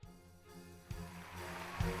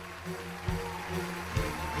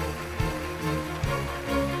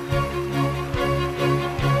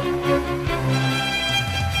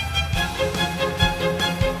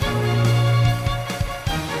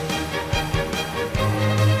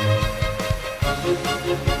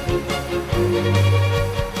All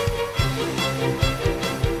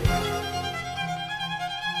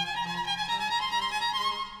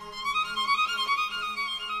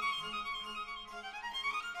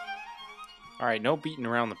right, no beating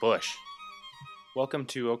around the bush. Welcome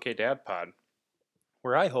to OK Dad Pod,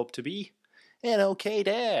 where I hope to be an okay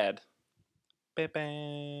dad.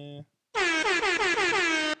 Ba-ba.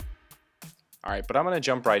 All right, but I'm going to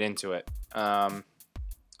jump right into it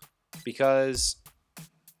because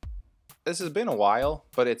this has been a while,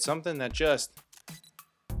 but it's something that just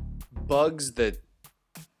bugs the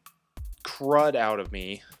crud out of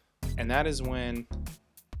me, and that is when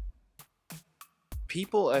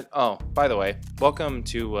people at by the way, welcome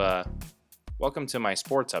to my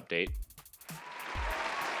sports update.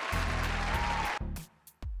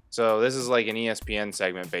 So this is like an ESPN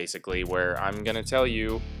segment basically where I'm going to tell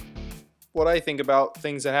you what I think about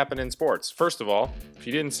things that happen in sports. First of all, if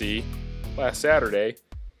you didn't see, last Saturday,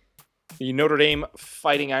 the Notre Dame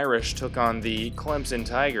Fighting Irish took on the Clemson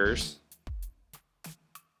Tigers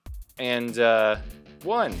and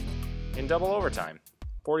won in double overtime,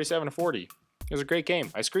 47-40. It was a great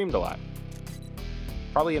game. I screamed a lot.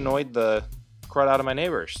 Probably annoyed the crud out of my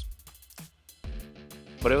neighbors.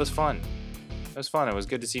 But it was fun. It was fun. It was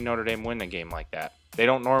good to see Notre Dame win a game like that. They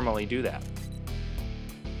don't normally do that.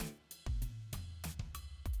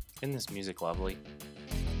 Isn't this music lovely?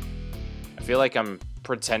 I feel like I'm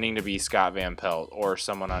pretending to be Scott Van Pelt or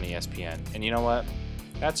someone on ESPN. And you know what?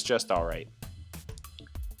 That's just all right.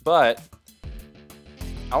 But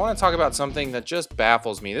I want to talk about something that just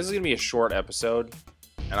baffles me. This is going to be a short episode,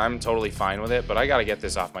 and I'm totally fine with it, but I got to get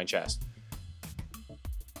this off my chest.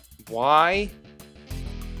 Why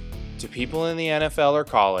do people in the NFL or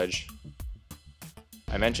college,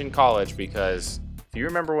 I mentioned college because if you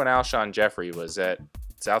remember when Alshon Jeffrey was at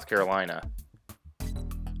South Carolina,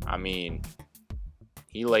 I mean,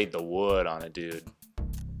 he laid the wood on a dude.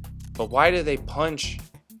 But why do they punch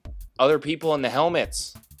other people in the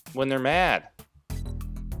helmets when they're mad?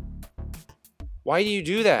 Why do you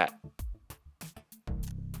do that?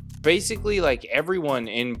 Basically, like everyone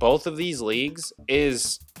in both of these leagues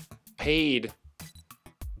is paid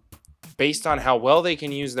based on how well they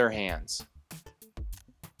can use their hands.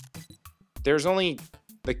 There's only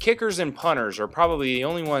the kickers and punters are probably the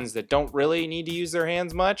only ones that don't really need to use their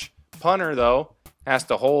hands much. Punter, though, has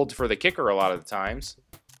to hold for the kicker a lot of the times.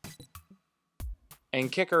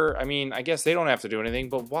 And kicker, I mean, I guess they don't have to do anything,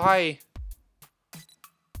 but why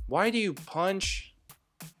do you punch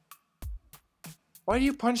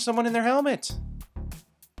someone in their helmet?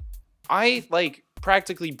 I,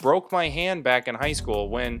 practically broke my hand back in high school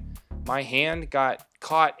when my hand got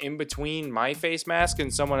caught in between my face mask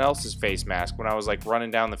and someone else's face mask when I was,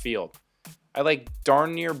 running down the field. I,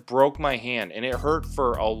 darn near broke my hand, and it hurt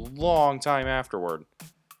for a long time afterward.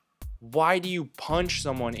 Why do you punch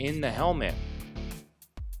someone in the helmet?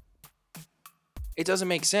 It doesn't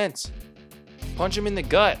make sense. Punch him in the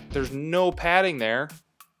gut. There's no padding there.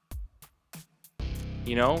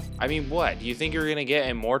 You know? I mean, what? Do you think you're going to get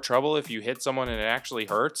in more trouble if you hit someone and it actually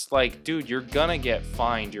hurts? Dude, you're going to get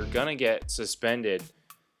fined. You're going to get suspended.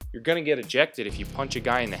 You're going to get ejected if you punch a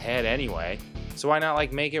guy in the head anyway. So why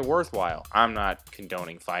not, make it worthwhile? I'm not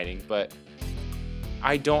condoning fighting, but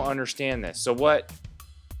I don't understand this. So what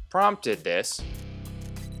prompted this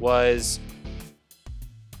was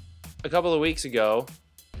a couple of weeks ago,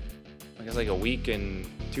 I guess a week and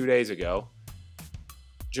 2 days ago,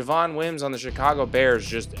 Javon Wims on the Chicago Bears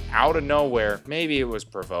just out of nowhere, maybe it was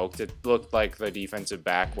provoked. It looked like the defensive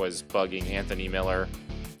back was bugging Anthony Miller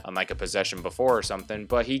on a possession before or something,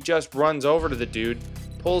 but he just runs over to the dude,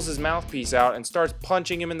 pulls his mouthpiece out, and starts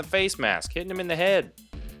punching him in the face mask, hitting him in the head.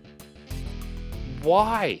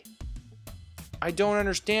 Why? I don't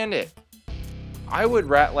understand it. I would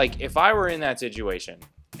if I were in that situation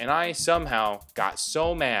and I somehow got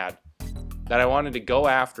so mad that I wanted to go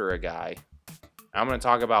after a guy, I'm going to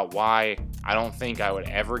talk about why I don't think I would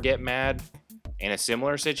ever get mad in a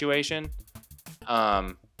similar situation.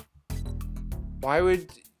 Why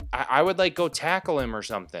would I would go tackle him or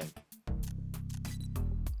something,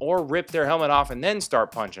 or rip their helmet off and then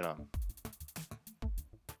start punching them.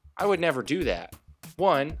 I would never do that.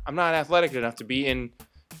 One, I'm not athletic enough to be in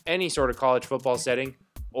any sort of college football setting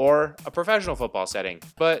or a professional football setting.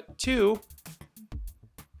 But two,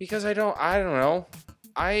 because I don't know.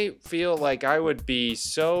 I feel like I would be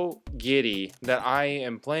so giddy that I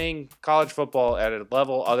am playing college football at a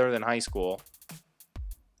level other than high school,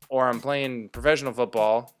 or I'm playing professional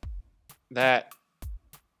football, that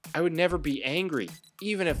I would never be angry,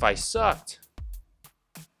 even if I sucked.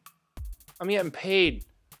 I'm getting paid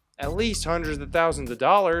at least hundreds of thousands of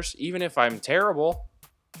dollars, even if I'm terrible.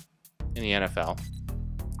 in the NFL.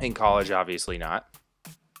 In college, obviously not.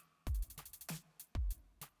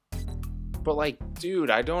 But like, dude,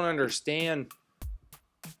 I don't understand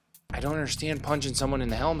punching someone in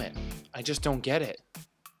the helmet. I just don't get it.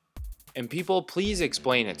 And people, please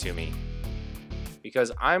explain it to me.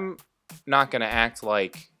 Because I'm not going to act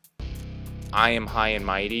like I am high and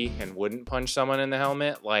mighty and wouldn't punch someone in the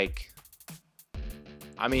helmet. Like,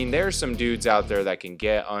 I mean, there's some dudes out there that can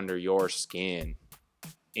get under your skin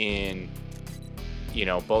in,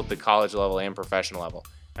 both the college level and professional level.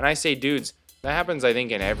 And I say dudes, that happens, I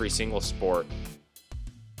think, in every single sport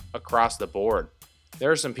across the board.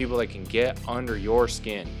 There are some people that can get under your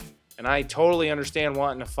skin. And I totally understand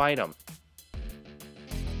wanting to fight them.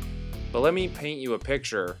 But let me paint you a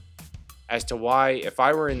picture as to why, if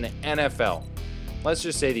I were in the NFL, let's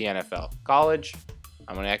just say the NFL. College,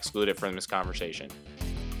 I'm going to exclude it from this conversation.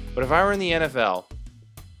 But if I were in the NFL,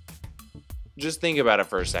 just think about it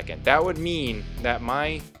for a second. That would mean that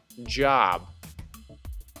my job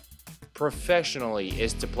professionally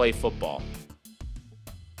is to play football.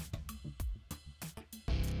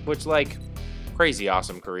 Which, like, crazy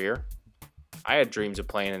awesome career. I had dreams of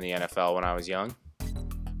playing in the NFL when I was young.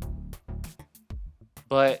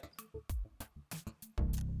 But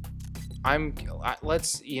Javon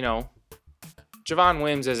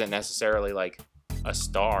Wims isn't necessarily like a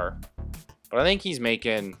star, but I think he's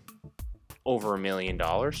making over $1 million,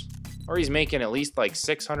 or he's making at least like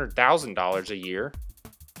 $600,000 a year.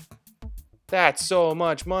 That's so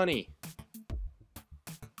much money.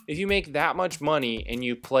 If you make that much money and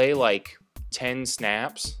you play like 10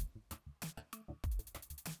 snaps,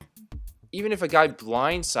 even if a guy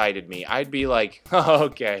blindsided me, I'd be like, oh,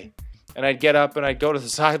 okay. And I'd get up and I'd go to the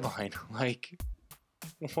sideline. Like,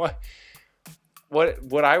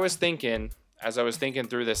 what I was thinking as I was thinking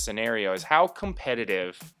through this scenario is, how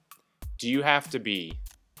competitive do you have to be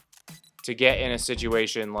to get in a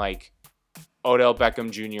situation like Odell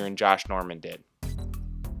Beckham Jr. and Josh Norman did?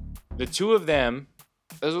 The two of them,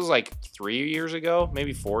 this was like 3 years ago,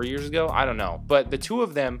 maybe 4 years ago, I don't know. But the two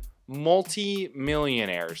of them,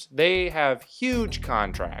 multi-millionaires. They have huge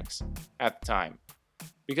contracts at the time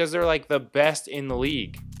because they're like the best in the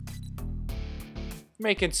league.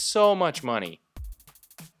 Making so much money.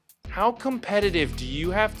 How competitive do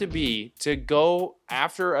you have to be to go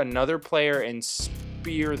after another player and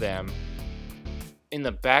spear them in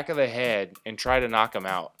the back of the head and try to knock them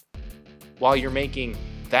out while you're making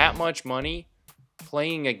that much money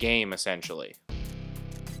playing a game, essentially?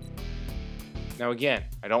 Now, again,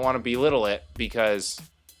 I don't want to belittle it because,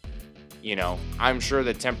 I'm sure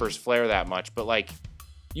the tempers flare that much, but like,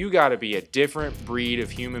 you got to be a different breed of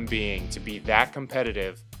human being to be that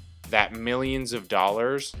competitive that millions of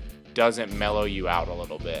dollars doesn't mellow you out a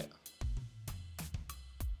little bit.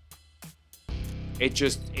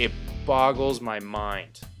 It boggles my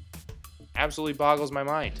mind. Absolutely boggles my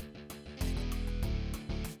mind.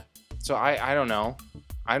 So I don't know.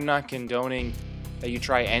 I'm not condoning that you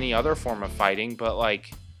try any other form of fighting, but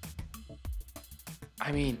like,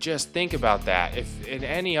 I mean, just think about that. If in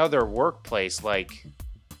any other workplace, like,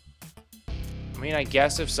 I mean, I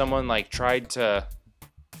guess if someone like tried to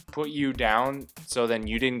put you down so then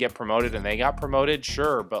you didn't get promoted and they got promoted,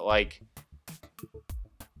 sure, but like,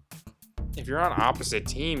 if you're on opposite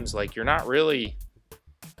teams, like, you're not really,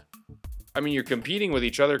 I mean, you're competing with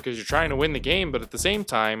each other because you're trying to win the game, but at the same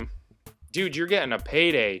time, dude, you're getting a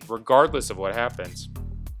payday regardless of what happens.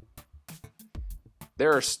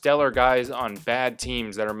 There are stellar guys on bad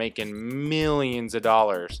teams that are making millions of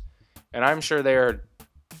dollars. And I'm sure they're,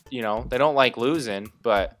 they don't like losing,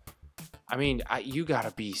 but I mean, you got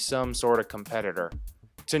to be some sort of competitor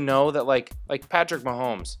to know that like Patrick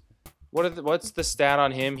Mahomes, what's the stat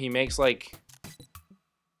on him? He makes like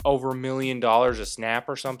over $1 million a snap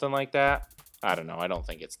or something like that. I don't know. I don't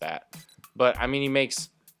think it's that. But I mean, he makes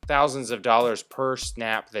thousands of dollars per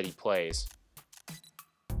snap that he plays.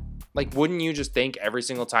 Like, wouldn't you just think every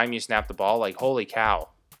single time you snap the ball, like, holy cow,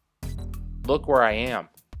 look where I am.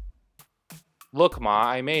 Look, Ma,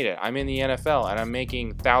 I made it. I'm in the NFL and I'm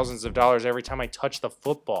making thousands of dollars every time I touch the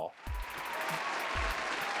football.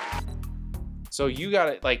 So you got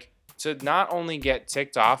to, like, to not only get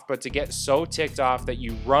ticked off, but to get so ticked off that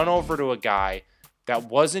you run over to a guy that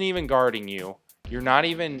wasn't even guarding you. You're not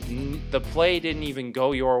even, the play didn't even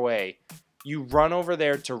go your way. You run over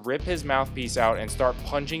there to rip his mouthpiece out and start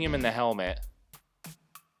punching him in the helmet.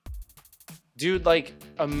 Dude, like,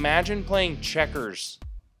 imagine playing checkers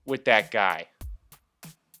with that guy.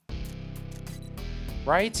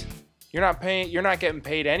 Right? You're not getting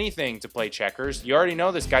paid anything to play checkers. You already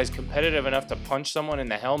know this guy's competitive enough to punch someone in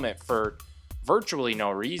the helmet for virtually no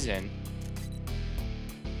reason.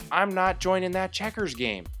 I'm not joining that checkers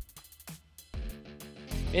game.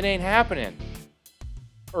 It ain't happening.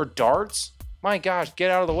 Or darts? My gosh,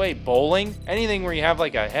 get out of the way. Bowling? Anything where you have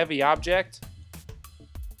like a heavy object?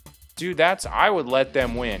 Dude, I would let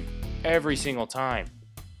them win every single time.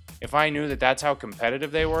 If I knew that that's how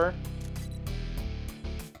competitive they were,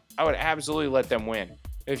 I would absolutely let them win.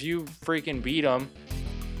 If you freaking beat them,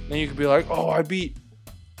 then you could be like, oh, I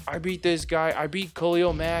beat this guy. I beat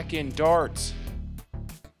Khalil Mack in darts.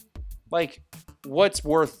 Like, what's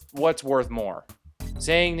worth more?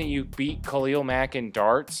 Saying that you beat Khalil Mack in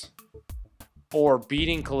darts, or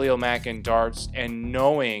beating Khalil Mack in darts and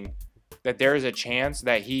knowing that there is a chance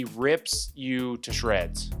that he rips you to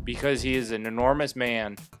shreds because he is an enormous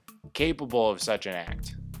man capable of such an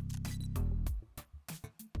act.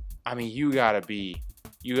 I mean, you gotta be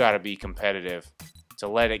competitive to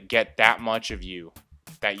let it get that much of you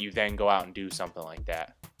that you then go out and do something like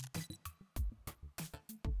that.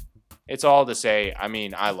 It's all to say, I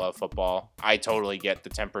mean, I love football. I totally get the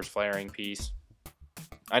tempers flaring piece.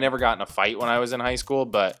 I never got in a fight when I was in high school,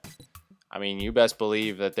 but I mean, you best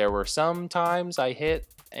believe that there were some times I hit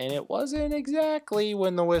and it wasn't exactly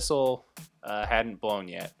when the whistle hadn't blown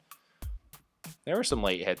yet. There were some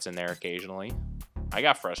late hits in there occasionally. I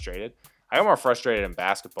got frustrated. I got more frustrated in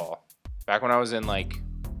basketball. Back when I was in like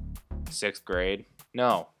 7th grade.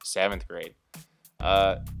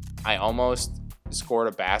 I almost scored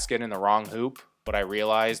a basket in the wrong hoop, but I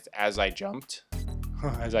realized as I jumped,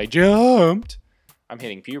 I'm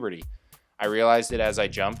hitting puberty. I realized it as I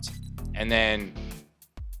jumped, and then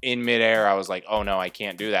in midair, I was like, oh no, I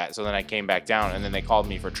can't do that. So then I came back down, and then they called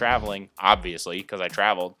me for traveling, obviously, because I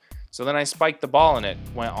traveled. So then I spiked the ball, and it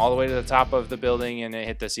went all the way to the top of the building, and it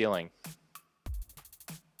hit the ceiling.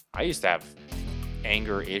 I used to have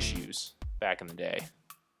anger issues back in the day.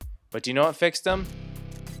 But do you know what fixed them?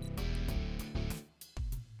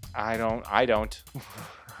 I don't. I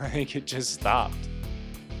think it just stopped.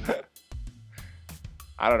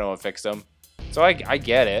 I don't know what fixed them. So I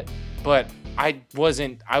get it, but I was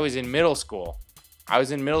in middle school. I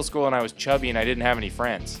was in middle school and I was chubby and I didn't have any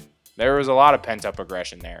friends. There was a lot of pent up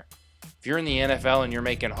aggression there. If you're in the NFL and you're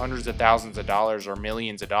making hundreds of thousands of dollars or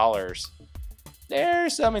millions of dollars,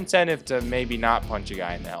 there's some incentive to maybe not punch a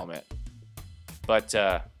guy in the helmet. But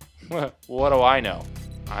what do I know?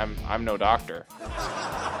 I'm no doctor.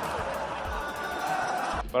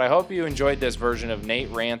 But I hope you enjoyed this version of Nate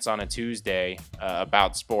Rants on a Tuesday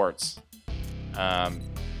about sports.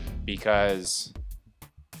 Because,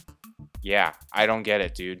 yeah, I don't get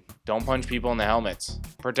it, dude. Don't punch people in the helmets.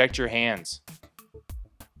 Protect your hands.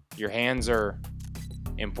 Your hands are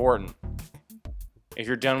important. If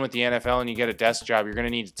you're done with the NFL and you get a desk job, you're going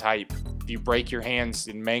to need to type. If you break your hands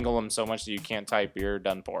and mangle them so much that you can't type, you're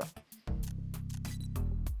done for.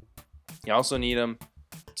 You also need them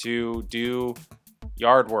to do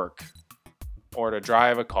yard work, or to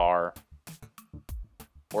drive a car,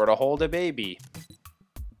 or to hold a baby,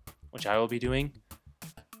 which I will be doing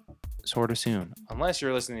sort of soon. Unless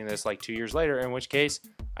you're listening to this like 2 years later, in which case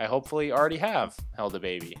I hopefully already have held a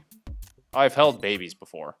baby. I've held babies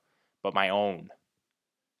before, but my own.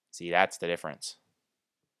 See, that's the difference.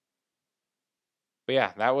 But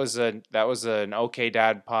yeah, that was an OK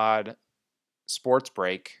Dad Pod sports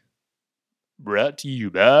break. Brought to you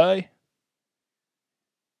by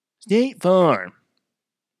State Farm.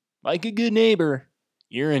 Like a good neighbor,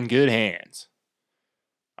 you're in good hands.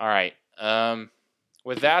 All right.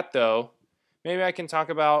 With that, though, maybe I can talk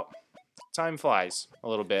about Time Flies a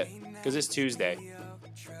little bit, because it's Tuesday.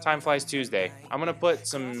 Time Flies Tuesday. I'm going to put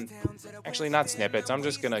some, actually not snippets, I'm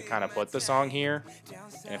just going to kind of put the song here.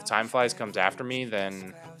 And if Time Flies comes after me,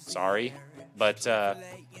 then sorry. But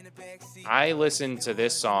I listened to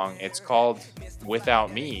this song. It's called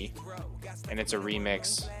Without Me, and it's a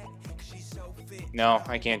remix. No,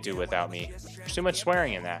 I can't do Without Me. There's too much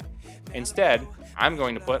swearing in that. Instead, I'm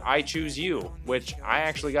going to put I Choose You, which I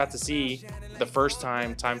actually got to see the first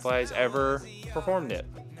time Time Flies ever performed it,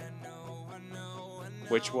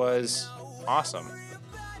 which was awesome.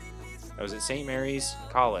 I was at St. Mary's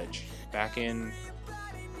College, back in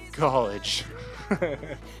college.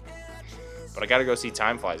 But I got to go see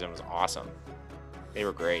Time Flies, and it was awesome. They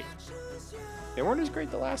were great. They weren't as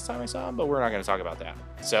great the last time I saw them, but we're not going to talk about that.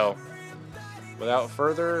 So, without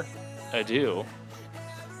further ado,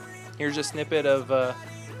 here's a snippet of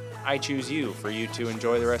I Choose You for you to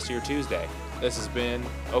enjoy the rest of your Tuesday. This has been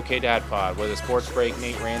OK Dad Pod with a sports break,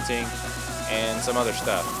 Nate ranting, and some other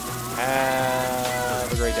stuff.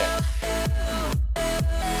 Have a great day.